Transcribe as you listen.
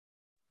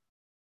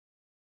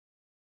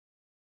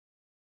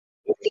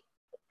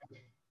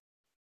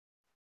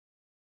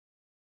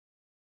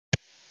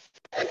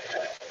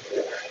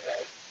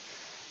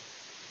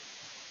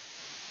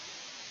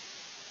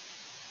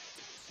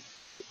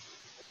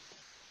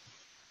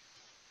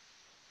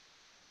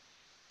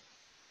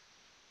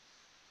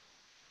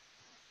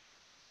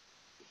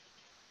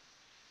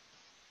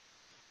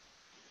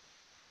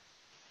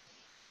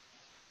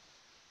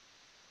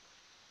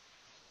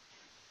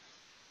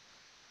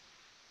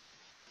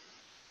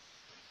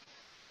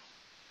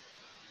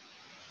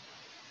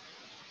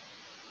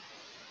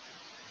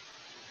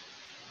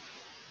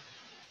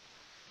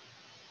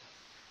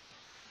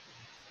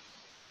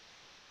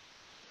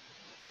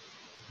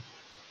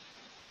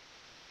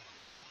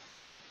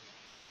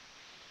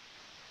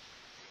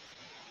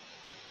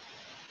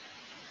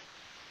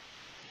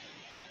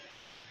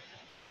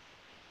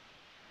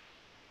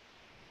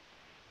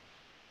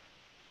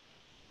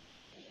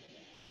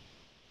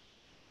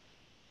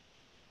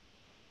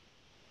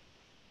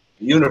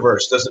The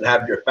universe doesn't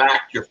have your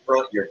back, your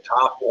front, your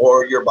top,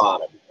 or your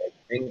bottom. And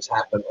things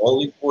happen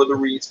only for the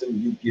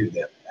reason you give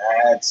them.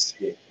 That's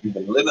it. You've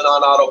been living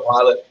on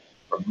autopilot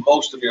for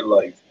most of your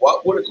life.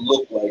 What would it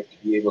look like to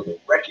be able to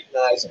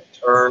recognize and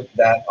turn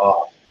that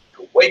off?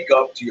 To wake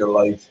up to your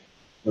life,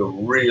 to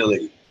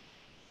really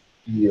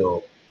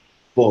feel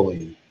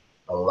fully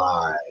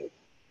alive.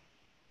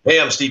 Hey,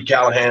 I'm Steve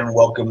Callahan.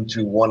 Welcome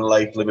to One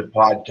Life Live It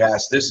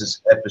podcast. This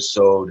is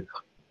episode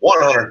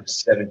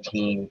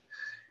 117.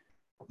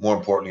 More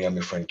importantly, I'm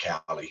your friend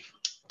Callie.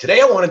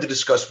 Today, I wanted to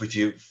discuss with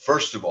you,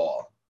 first of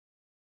all,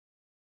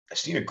 I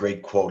seen a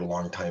great quote a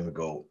long time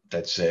ago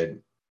that said,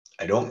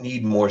 I don't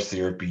need more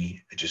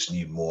therapy. I just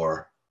need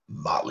more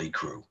Motley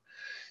Crue.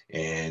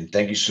 And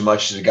thank you so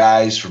much to the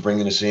guys for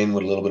bringing us in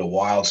with a little bit of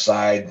wild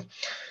side.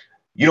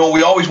 You know,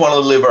 we always want to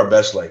live our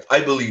best life. I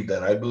believe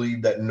that. I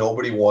believe that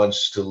nobody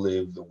wants to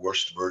live the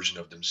worst version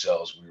of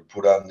themselves. We were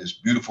put on this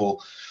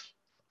beautiful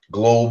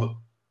globe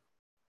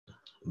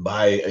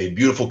by a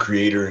beautiful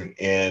creator,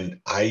 and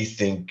I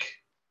think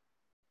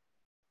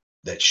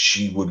that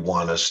she would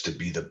want us to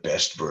be the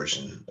best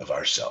version of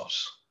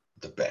ourselves,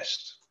 the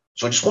best.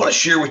 So I just want to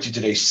share with you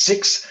today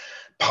 6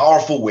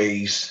 powerful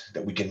ways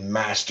that we can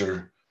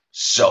master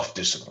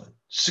self-discipline.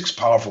 6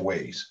 powerful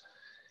ways.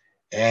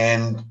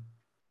 And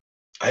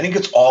I think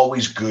it's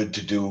always good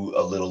to do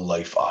a little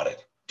life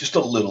audit, just a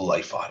little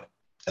life audit.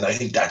 And I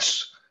think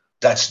that's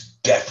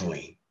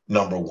definitely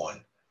number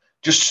one.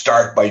 Just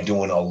start by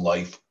doing a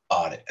life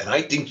audit. And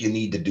I think you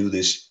need to do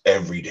this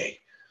every day.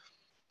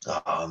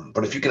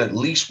 But if you can at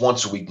least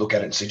once a week look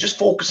at it and say, just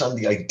focus on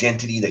the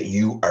identity that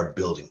you are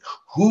building.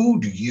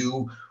 Who do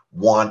you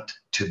want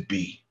to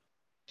be?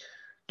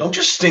 Don't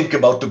just think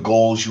about the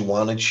goals you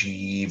want to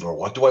achieve or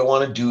what do I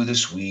want to do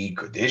this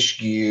week or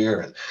this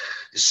year and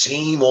the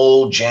same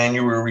old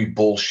January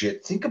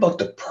bullshit. Think about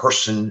the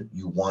person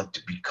you want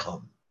to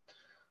become.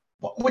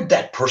 What would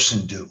that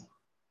person do?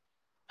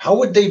 How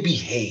would they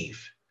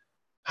behave?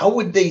 How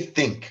would they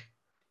think?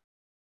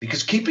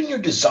 Because keeping your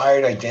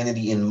desired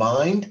identity in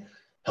mind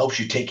helps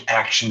you take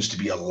actions to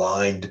be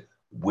aligned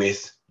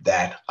with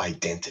that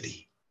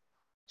identity.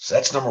 So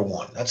that's number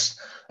one. That's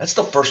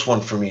the first one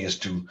for me as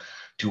to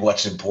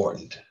what's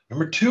important.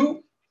 Number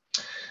 2,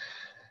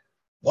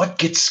 what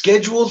gets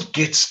scheduled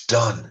gets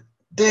done.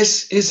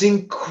 This is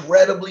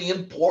incredibly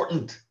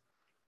important.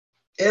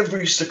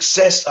 Every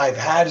success I've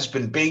had has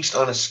been based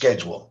on a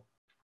schedule.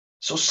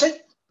 So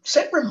set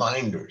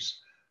reminders,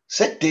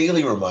 set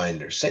daily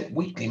reminders, set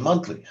weekly,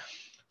 monthly,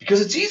 because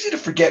it's easy to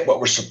forget what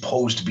we're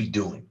supposed to be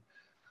doing.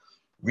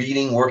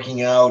 Reading,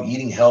 working out,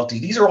 eating healthy,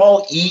 these are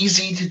all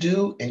easy to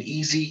do and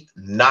easy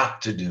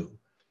not to do.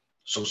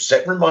 So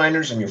set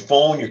reminders on your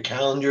phone, your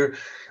calendar.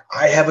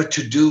 I have a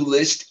to-do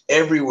list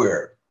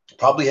everywhere.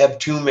 Probably have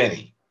too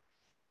many.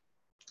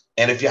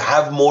 And if you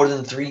have more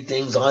than 3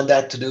 things on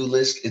that to-do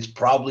list, it's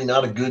probably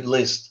not a good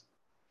list.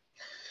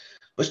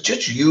 But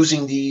just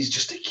using these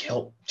just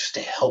to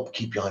help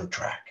keep you on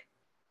track.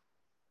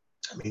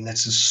 I mean,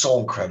 that's just so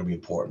incredibly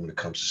important when it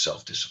comes to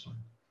self-discipline.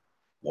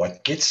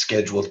 What gets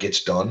scheduled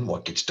gets done.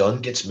 What gets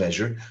done gets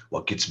measured.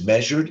 What gets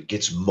measured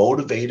gets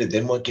motivated.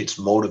 Then what gets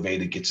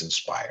motivated gets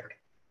inspired.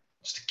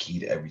 It's the key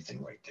to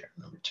everything right there.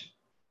 Number 2.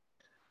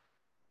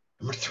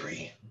 Number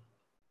 3,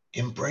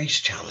 embrace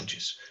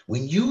challenges.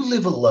 When you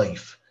live a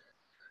life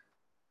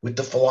with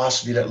the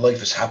philosophy that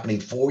life is happening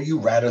for you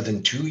rather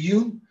than to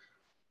you,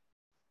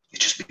 it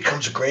just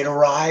becomes a greater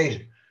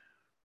ride.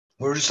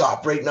 We're just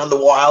operating on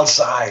the wild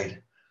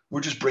side. We're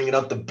just bringing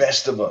out the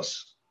best of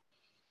us.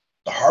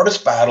 The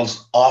hardest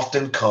battles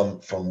often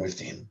come from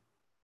within.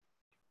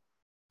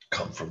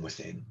 Come from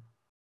within.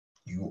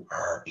 You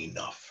are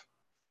enough.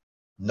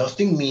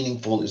 Nothing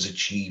meaningful is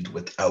achieved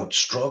without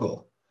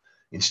struggle.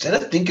 Instead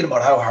of thinking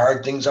about how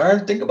hard things are,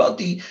 think about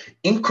the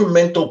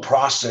incremental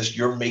process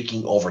you're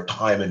making over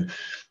time. And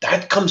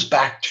that comes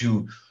back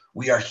to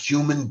we are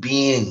human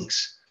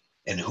beings.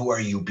 And who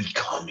are you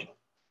becoming?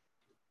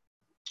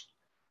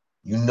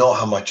 You know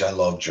how much I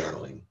love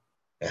journaling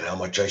and how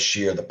much I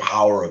share the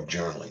power of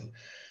journaling.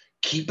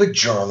 Keep a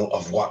journal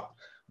of what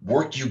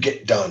work you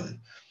get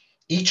done,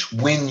 each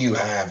win you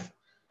have,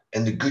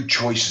 and the good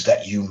choices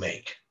that you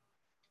make.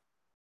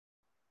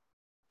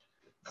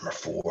 Number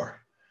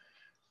 4,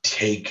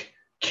 take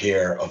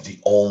care of the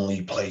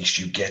only place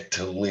you get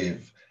to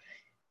live,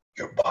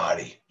 your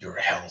body, your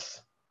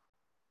health,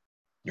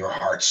 your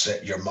heart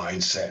set, your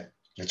mindset.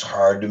 It's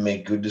hard to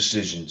make good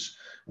decisions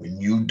when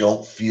you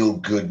don't feel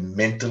good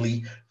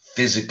mentally,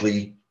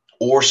 physically,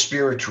 or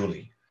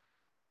spiritually.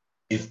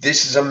 If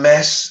this is a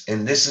mess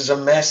and this is a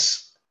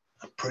mess,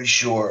 I'm pretty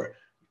sure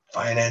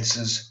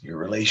finances, your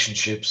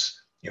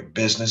relationships, your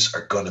business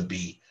are going to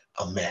be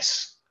a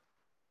mess.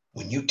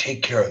 When you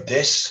take care of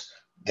this,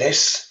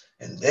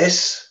 and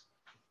this,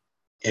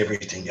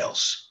 everything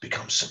else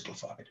becomes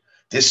simplified.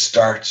 This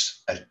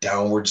starts a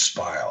downward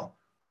spiral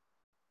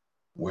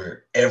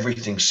where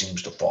everything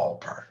seems to fall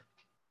apart.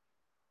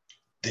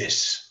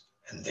 This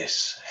and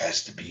this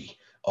has to be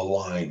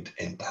aligned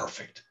and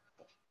perfect.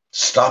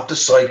 Stop the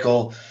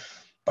cycle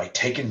by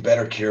taking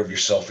better care of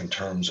yourself in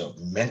terms of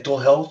mental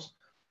health,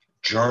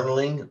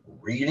 journaling,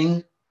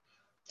 reading,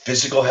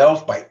 physical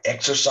health by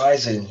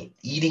exercising,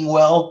 eating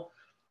well,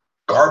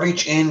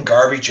 garbage in,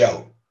 garbage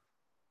out.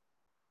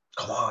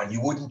 Come on,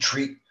 you wouldn't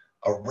treat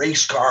a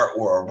race car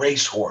or a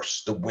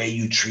racehorse the way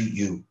you treat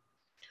you.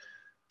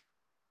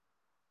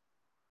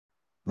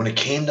 When it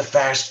came to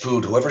fast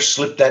food, whoever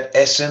slipped that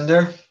S in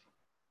there,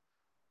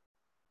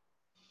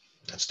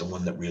 that's the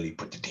one that really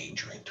put the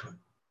danger into it.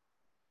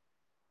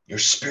 Your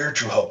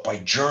spiritual health by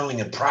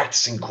journaling and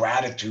practicing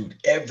gratitude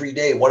every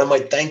day. What am I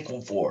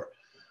thankful for?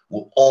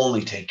 Will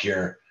only take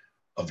care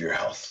of your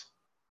health.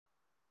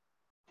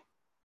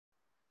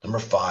 Number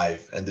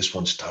 5, and this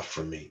one's tough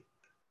for me.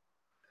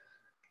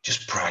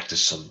 Just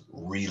practice some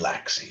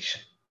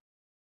relaxation.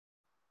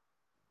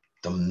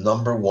 The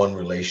number one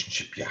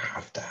relationship you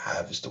have to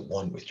have is the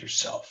one with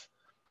yourself.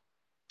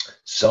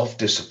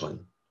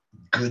 Self-discipline,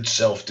 good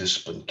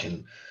self-discipline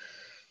can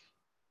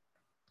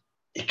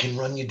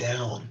run you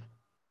down.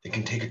 It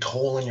can take a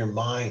toll on your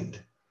mind,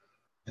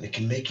 and it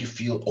can make you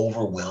feel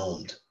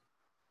overwhelmed.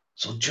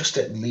 So just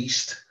at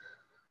least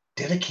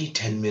dedicate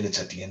 10 minutes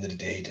at the end of the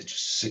day to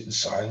just sit in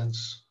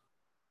silence.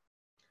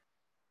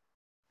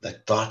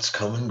 Let thoughts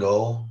come and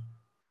go,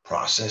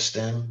 process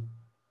them,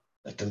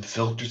 let them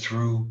filter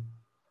through.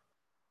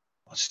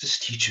 What's this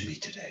teaching me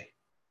today?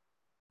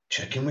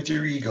 Check in with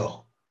your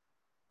ego.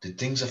 Did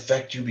things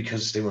affect you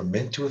because they were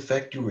meant to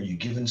affect you? Were you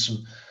given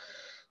some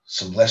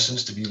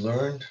lessons to be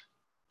learned?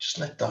 Just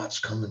let thoughts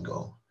come and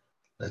go.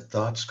 Let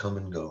thoughts come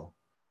and go.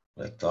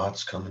 Let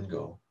thoughts come and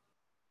go.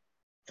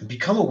 And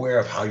become aware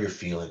of how you're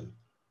feeling.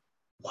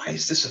 Why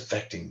is this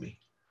affecting me?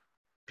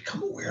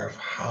 Become aware of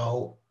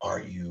how are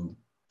you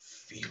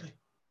feeling.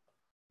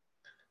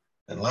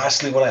 And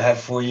lastly, what I have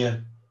for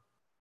you,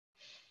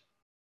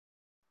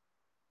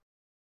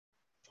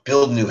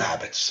 build new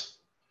habits.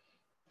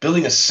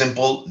 Building a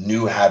simple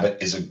new habit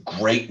is a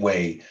great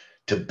way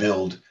to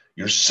build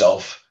your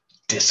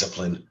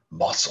self-discipline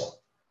muscle.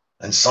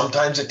 And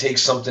sometimes it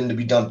takes something to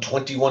be done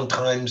 21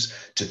 times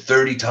to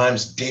 30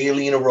 times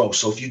daily in a row.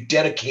 So if you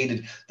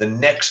dedicated the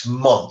next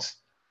month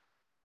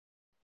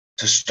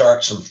to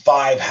start some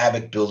 5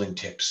 habit building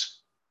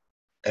tips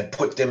and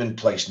put them in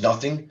place,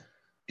 nothing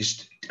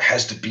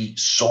has to be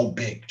so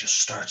big. Just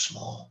start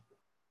small.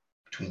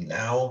 Between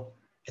now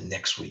and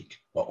next week,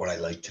 what would I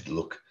like to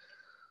look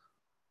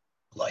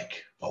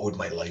like? What would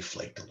my life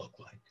like to look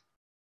like?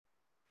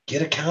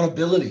 Get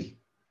accountability.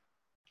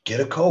 Get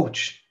a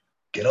coach.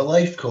 Get a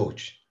life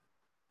coach.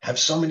 Have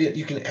somebody that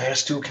you can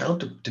ask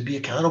to be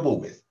accountable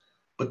with.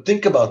 But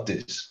think about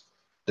this.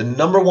 The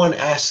number one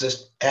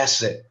asset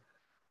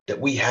that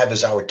we have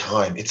is our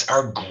time. It's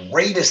our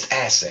greatest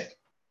asset.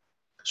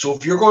 So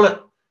if you're going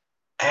to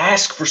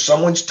ask for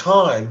someone's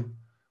time,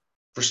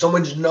 for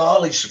someone's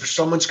knowledge, for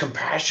someone's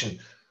compassion,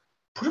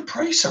 put a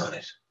price on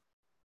it.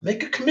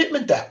 Make a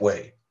commitment that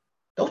way.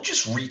 Don't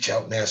just reach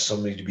out and ask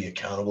somebody to be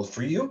accountable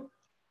for you.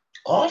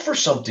 Offer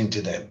something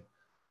to them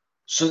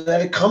so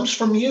that it comes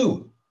from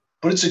you,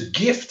 but it's a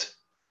gift.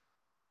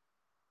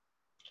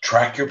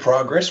 Track your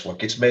progress. What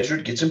gets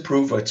measured gets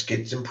improved. What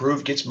gets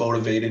improved gets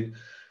motivated.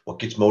 What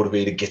gets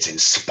motivated gets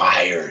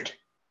inspired.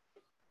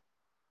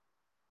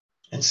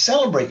 And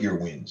celebrate your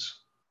wins.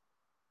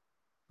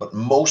 But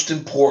most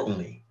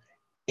importantly,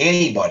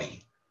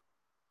 anybody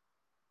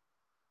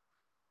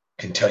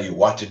can tell you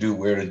what to do,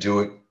 where to do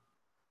it,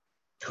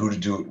 who to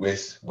do it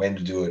with, when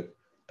to do it,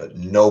 but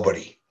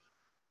nobody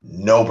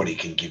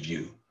can give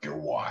you your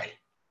why.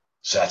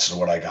 So that's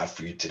what I got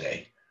for you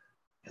today.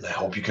 And I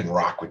hope you can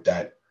rock with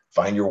that.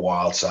 Find your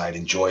wild side,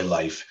 enjoy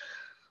life,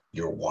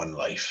 your one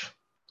life,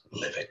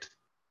 live it.